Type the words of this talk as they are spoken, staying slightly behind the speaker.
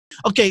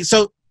Okay,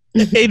 so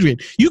Adrian,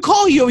 you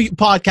call your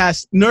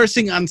podcast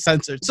Nursing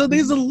Uncensored. So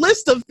there's a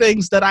list of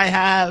things that I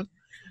have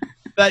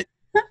that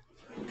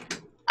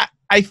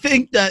I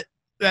think that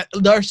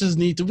nurses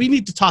we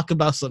need to talk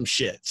about some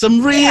shit.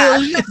 Some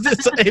real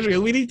shit. So,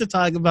 Adrian, we need to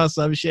talk about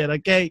some shit,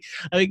 okay?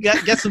 I mean,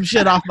 get some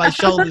shit off my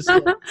shoulders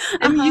here.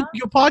 And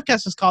your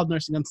podcast is called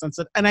Nursing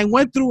Uncensored, and I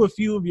went through a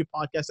few of your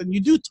podcasts, and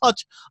you do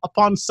touch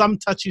upon some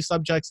touchy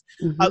subjects.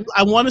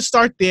 I want to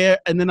start there,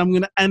 and then I'm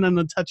going to end on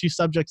the touchy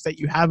subjects that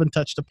you haven't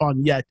touched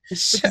upon yet.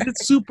 Sure. Because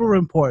it's super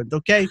important,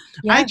 okay?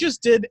 Yeah. I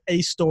just did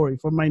a story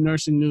for my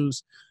Nursing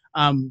News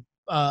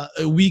a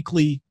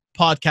weekly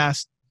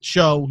podcast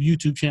show,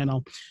 YouTube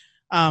channel,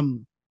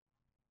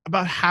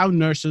 about how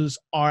nurses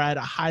are at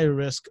a higher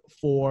risk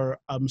for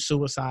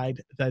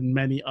suicide than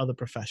many other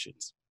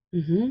professions.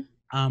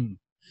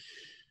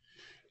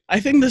 I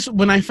think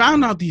when I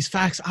found out these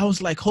facts, I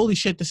was like, holy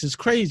shit, this is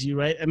crazy,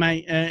 right? And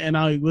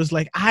I was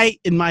like,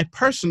 in my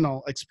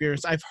personal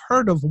experience, I've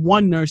heard of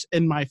one nurse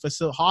in my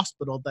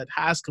hospital that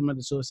has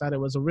committed suicide. It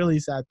was a really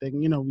sad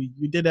thing. You know,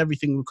 we did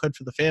everything we could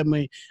for the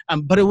family,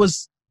 but it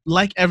was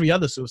like every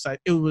other suicide.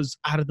 It was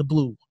out of the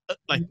blue.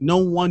 Like no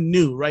one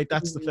knew, right?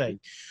 That's the thing.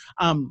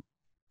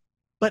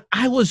 But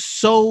I was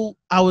so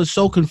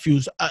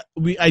confused.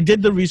 I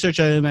did the research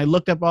and I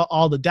looked up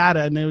all the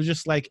data, and it was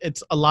just like,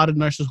 it's a lot of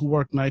nurses who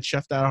work night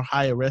shift that are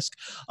higher risk.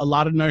 A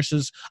lot of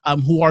nurses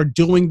who are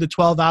doing the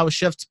 12-hour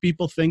shifts.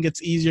 People think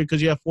it's easier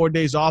because you have 4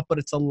 days off, but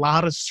it's a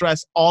lot of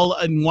stress all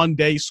in one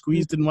day,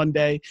 squeezed in one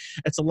day.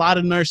 It's a lot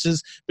of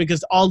nurses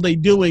because all they're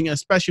doing,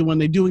 especially when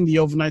they're doing the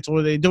overnights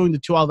or they're doing the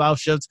 12-hour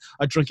shifts,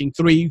 are drinking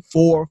 3,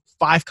 4,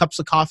 5 cups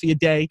of coffee a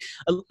day.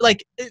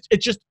 Like it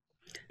just,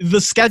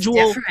 the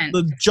schedule,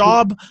 the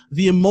job,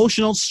 the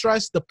emotional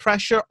stress, the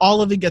pressure,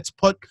 all of it gets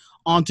put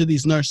onto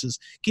these nurses.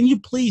 Can you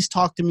please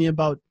talk to me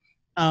about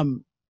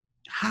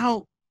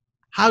how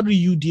do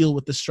you deal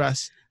with the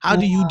stress? How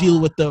do you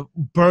deal with the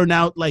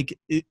burnout? Like,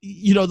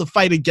 you know, the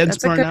fight against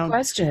burnout. That's a good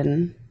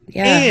question.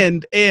 Yeah.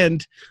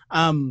 And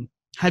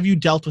have you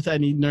dealt with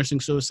any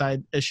nursing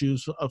suicide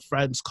issues of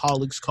friends,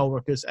 colleagues,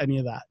 coworkers, any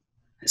of that?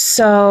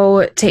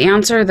 So to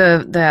answer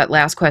that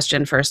last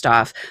question, first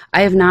off,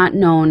 I have not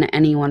known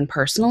anyone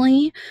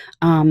personally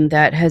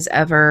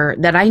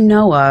that I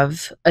know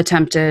of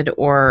attempted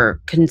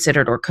or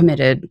considered or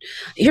committed.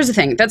 Here's the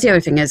thing. That's the other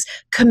thing is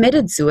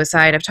committed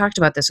suicide. I've talked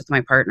about this with my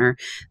partner.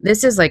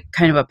 This is like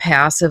kind of a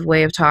passive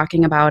way of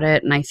talking about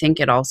it. And I think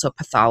it also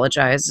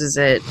pathologizes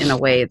it in a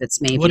way that's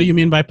maybe. What do you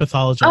mean by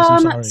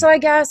pathologizing? So I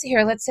guess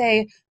here, let's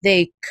say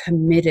they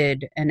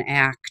committed an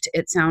act.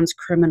 It sounds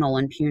criminal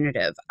and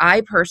punitive. I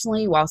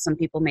personally, while some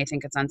people may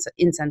think it's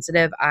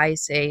insensitive, I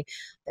say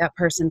that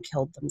person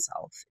killed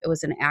themselves. It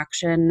was an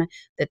action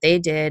that they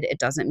did. It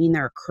doesn't mean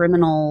they're a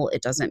criminal.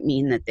 It doesn't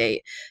mean that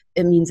it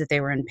means that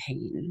they were in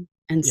pain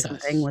and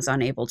something was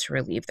unable to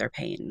relieve their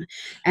pain.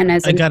 And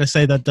as I got to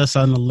say, that does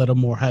sound a little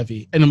more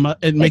heavy, and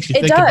it makes you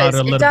think about it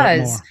a little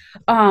bit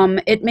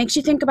more. It makes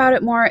you think about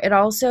it more. It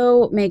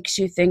also makes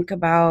you think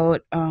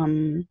about,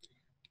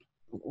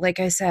 like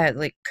I said,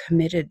 like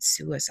committed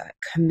suicide,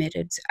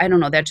 I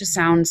don't know. That just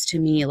sounds to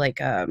me like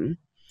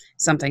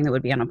something that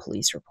would be on a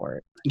police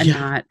report and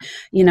not,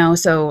 you know,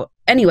 so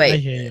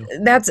anyway,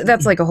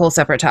 that's like a whole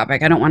separate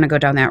topic. I don't want to go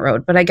down that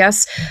road, but I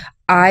guess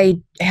I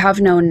have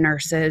known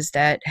nurses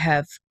that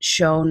have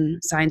shown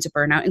signs of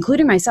burnout,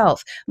 including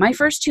myself. My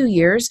first 2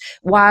 years,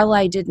 while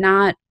I did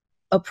not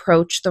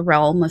approach the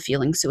realm of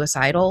feeling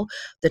suicidal,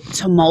 the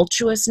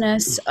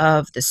tumultuousness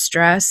of the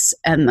stress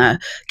and the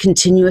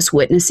continuous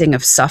witnessing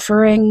of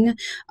suffering,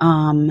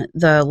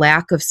 the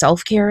lack of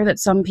self-care that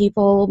some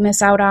people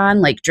miss out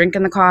on, like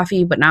drinking the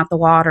coffee but not the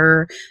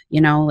water, you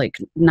know, like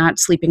not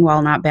sleeping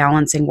well, not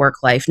balancing work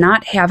life,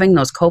 not having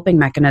those coping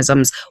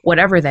mechanisms,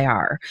 whatever they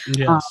are.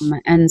 Yes.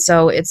 And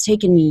so it's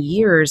taken me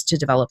years to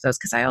develop those,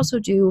 because I also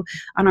do,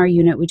 on our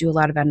unit, we do a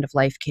lot of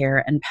end-of-life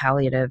care and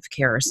palliative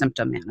care or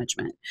symptom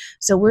management.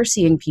 So we're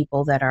seeing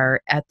people that are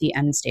at the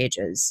end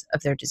stages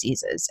of their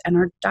diseases and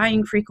are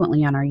dying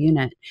frequently on our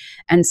unit.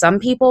 And some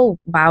people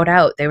bowed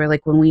out. They were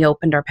like, when we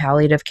opened our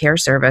palliative care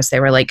service,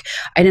 they were like,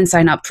 I didn't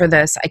sign up for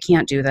this. I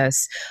can't do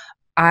this.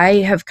 I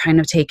have kind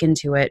of taken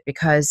to it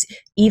because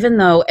even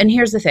though, and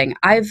here's the thing,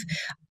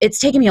 it's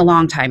taken me a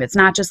long time. It's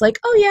not just like,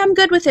 oh yeah, I'm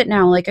good with it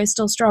now. Like I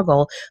still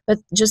struggle. But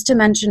just to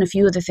mention a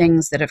few of the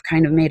things that have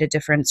kind of made a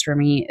difference for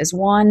me is,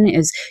 one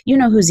is, you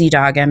know who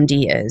Z-Dog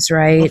MD is,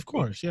 right? Of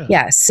course, yeah.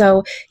 Yeah.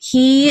 So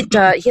he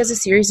has a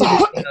series of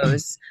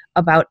videos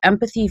about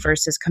empathy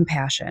versus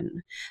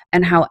compassion,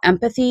 and how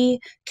empathy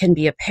can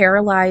be a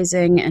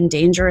paralyzing and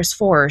dangerous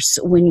force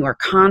when you are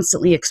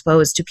constantly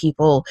exposed to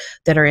people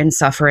that are in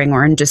suffering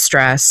or in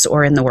distress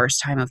or in the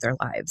worst time of their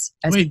lives.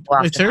 Wait,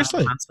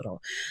 seriously?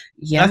 Hospital.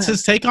 Yeah. That's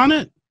his take on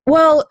it?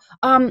 Well,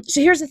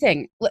 so here's the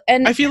thing,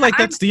 and I feel like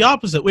that's the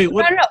opposite. Wait,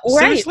 what? No,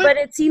 right? Seriously? But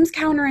it seems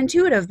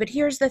counterintuitive. But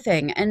here's the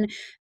thing, and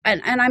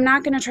and I'm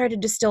not going to try to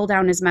distill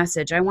down his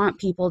message. I want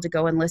people to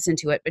go and listen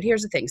to it. But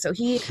here's the thing. So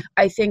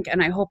I think,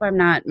 and I hope I'm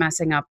not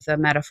messing up the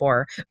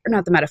metaphor, or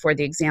not the metaphor,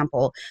 the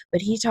example,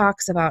 but he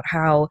talks about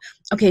how,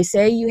 okay,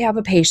 say you have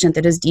a patient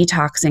that is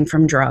detoxing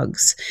from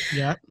drugs,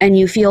 Yeah. and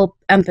you feel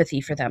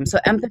empathy for them. So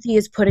empathy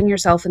is putting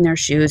yourself in their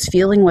shoes,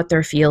 feeling what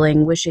they're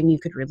feeling, wishing you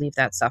could relieve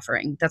that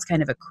suffering. That's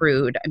kind of a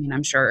crude, I mean,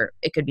 I'm sure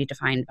it could be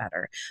defined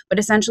better, but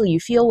essentially you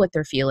feel what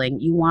they're feeling.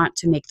 You want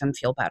to make them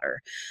feel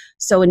better.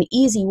 So an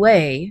easy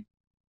way,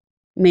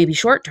 maybe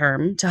short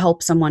term, to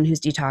help someone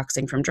who's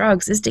detoxing from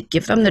drugs is to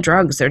give them the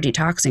drugs they're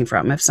detoxing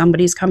from. If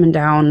somebody's coming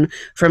down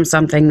from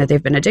something that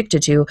they've been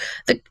addicted to,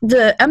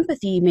 the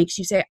empathy makes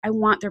you say, I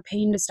want their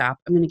pain to stop.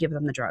 I'm going to give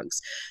them the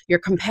drugs. Your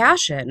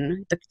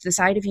compassion, the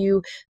side of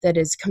you that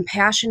is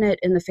compassionate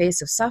in the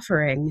face of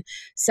suffering,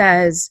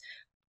 says,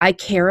 I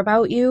care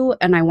about you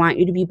and I want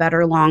you to be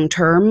better long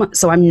term.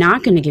 So I'm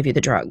not going to give you the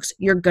drugs.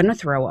 You're going to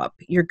throw up.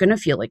 You're going to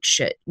feel like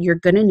shit. You're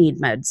going to need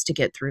meds to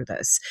get through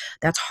this.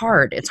 That's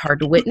hard. It's hard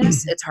to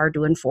witness. It's hard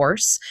to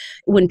enforce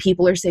when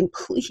people are saying,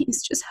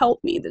 please just help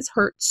me. This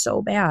hurts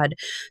so bad.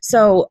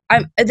 So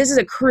this is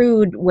a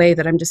crude way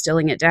that I'm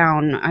distilling it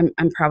down.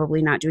 I'm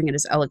probably not doing it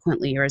as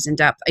eloquently or as in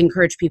depth. I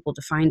encourage people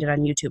to find it on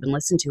YouTube and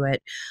listen to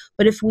it.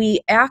 But if we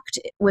act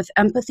with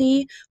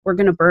empathy, we're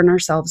going to burn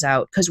ourselves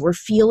out because we're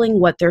feeling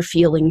what they're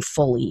feeling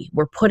fully.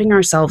 We're putting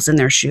ourselves in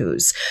their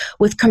shoes.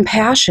 With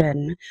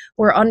compassion,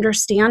 we're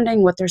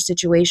understanding what their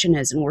situation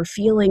is and we're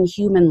feeling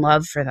human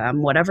love for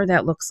them, whatever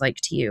that looks like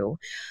to you.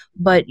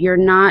 But you're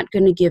not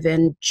going to give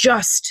in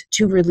just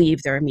to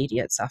relieve their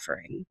immediate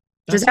suffering.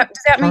 Does that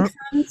make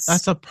sense?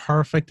 That's a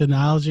perfect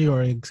analogy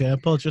or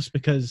example, just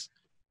because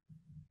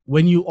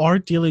when you are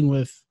dealing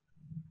with,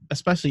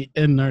 especially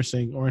in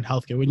nursing or in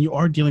healthcare, when you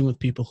are dealing with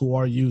people who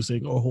are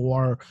using or who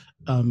are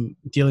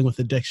dealing with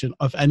addiction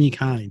of any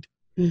kind,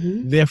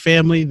 their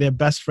family, their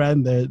best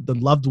friend, the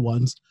loved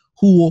ones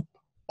who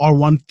are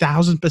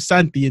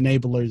 1000% the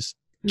enablers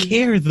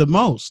care the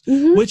most,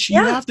 which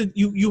you have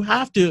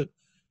to,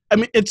 I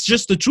mean, it's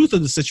just the truth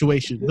of the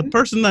situation. The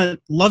person that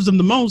loves them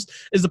the most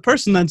is the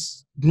person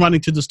that's running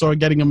to the store,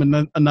 getting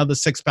them another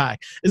 6-pack,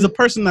 is the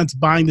person that's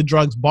buying the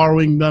drugs,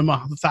 borrowing them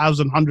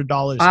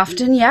 $1,100.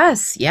 Often,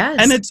 yes.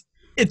 And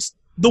it's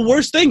the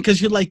worst thing,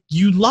 because you're like,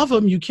 you love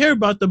them, you care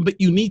about them, but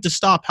you need to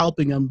stop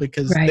helping them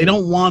because they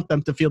don't want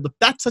them to feel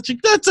that's such a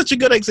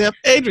good example.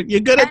 Adrian,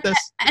 you're good at this.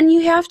 And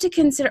you have to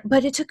consider,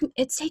 but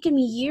it's taken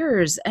me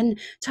years and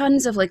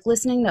tons of like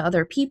listening to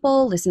other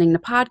people, listening to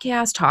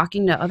podcasts,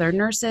 talking to other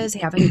nurses,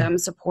 having them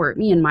support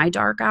me in my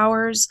dark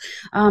hours.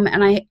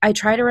 And I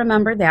try to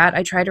remember that.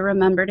 I try to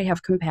remember to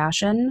have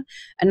compassion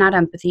and not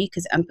empathy,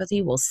 because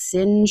empathy will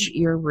singe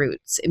your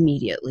roots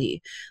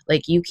immediately.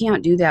 Like you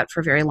can't do that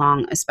for very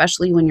long,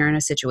 especially when you're in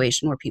a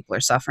situation where people are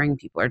suffering,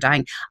 people are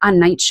dying. On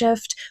night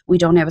shift, we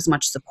don't have as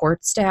much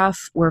support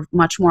staff. We're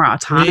much more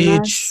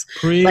autonomous.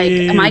 Preach. Like,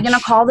 am I going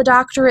to call the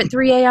doctor at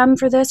 3 a.m.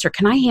 for this, or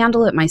can I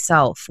handle it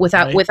myself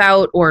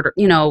without order?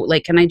 You know,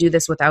 like, can I do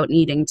this without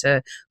needing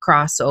to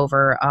cross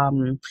over,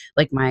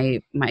 like my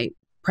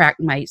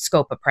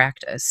scope of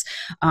practice.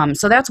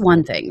 So that's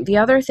one thing. The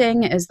other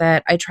thing is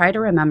that I try to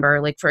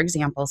remember, like, for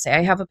example, say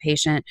I have a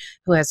patient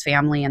who has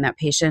family and that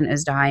patient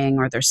is dying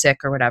or they're sick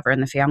or whatever,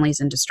 and the family's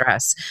in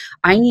distress.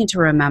 I need to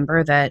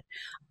remember that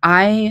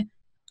I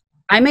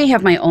may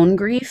have my own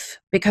grief,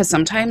 because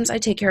sometimes I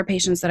take care of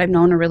patients that I've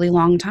known a really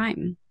long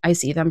time. I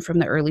see them from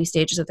the early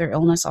stages of their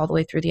illness all the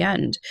way through the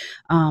end.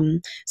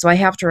 So I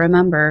have to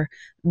remember,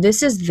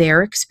 this is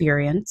their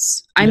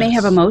experience. I may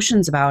have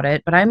emotions about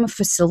it, but I'm a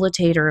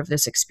facilitator of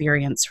this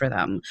experience for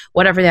them,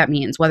 whatever that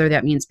means, whether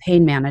that means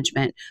pain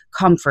management,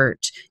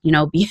 comfort, you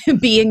know,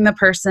 being the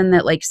person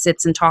that like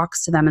sits and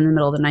talks to them in the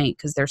middle of the night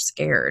because they're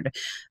scared.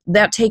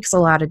 That takes a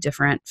lot of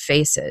different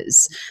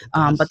faces.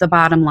 But the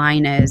bottom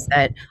line is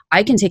that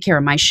I can take care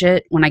of my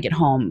shit when I get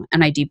home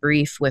and I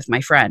debrief with my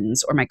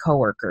friends or my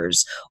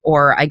coworkers,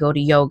 or I go to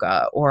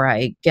yoga, or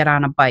I get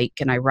on a bike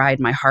and I ride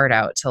my heart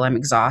out till I'm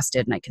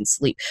exhausted and I can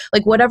sleep.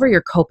 Like, whatever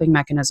your coping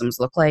mechanisms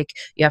look like,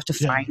 you have to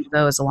find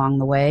those along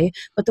the way.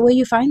 But the way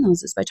you find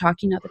those is by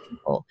talking to other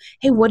people.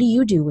 Hey, what do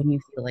you do when you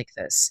feel like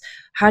this?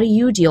 How do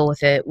you deal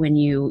with it when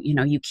you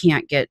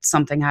can't get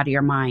something out of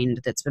your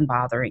mind that's been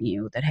bothering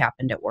you that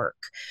happened at work?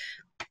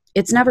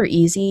 It's never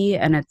easy,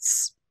 and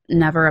it's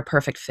never a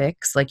perfect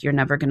fix. Like, you're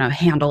never going to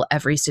handle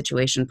every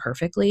situation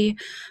perfectly,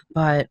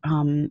 but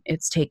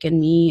it's taken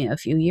me a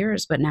few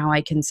years. But now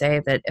I can say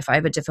that if I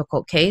have a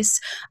difficult case,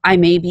 I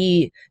may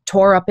be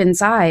tore up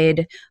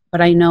inside,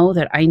 but I know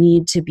that I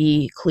need to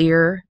be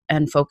clear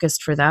and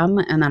focused for them.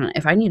 And then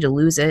if I need to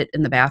lose it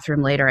in the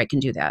bathroom later, I can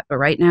do that. But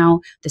right now,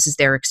 this is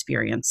their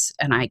experience,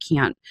 and I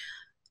can't.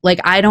 Like,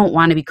 I don't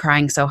want to be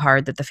crying so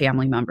hard that the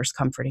family member's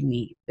comforting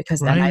me, because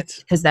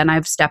then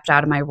I've stepped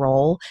out of my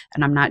role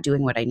and I'm not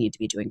doing what I need to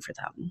be doing for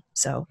them.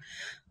 So,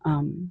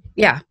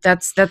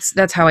 that's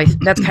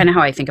kind of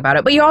how I think about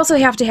it. But you also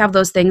have to have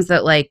those things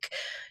that, like,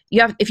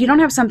 if you don't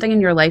have something in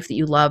your life that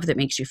you love that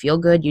makes you feel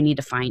good, you need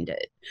to find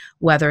it.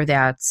 Whether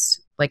that's,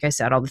 like I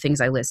said, all the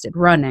things I listed: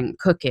 running,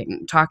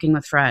 cooking, talking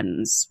with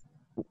friends,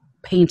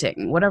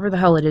 painting, whatever the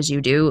hell it is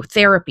you do,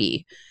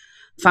 therapy.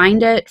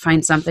 Find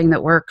something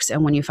that works.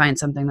 And when you find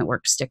something that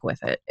works, stick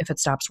with it. If it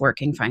stops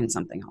working, find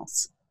something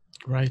else.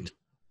 Right.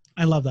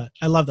 I love that.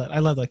 I love that. I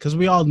love that. Because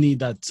we all need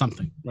that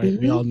something, right? We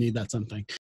Mm-hmm. all need that something.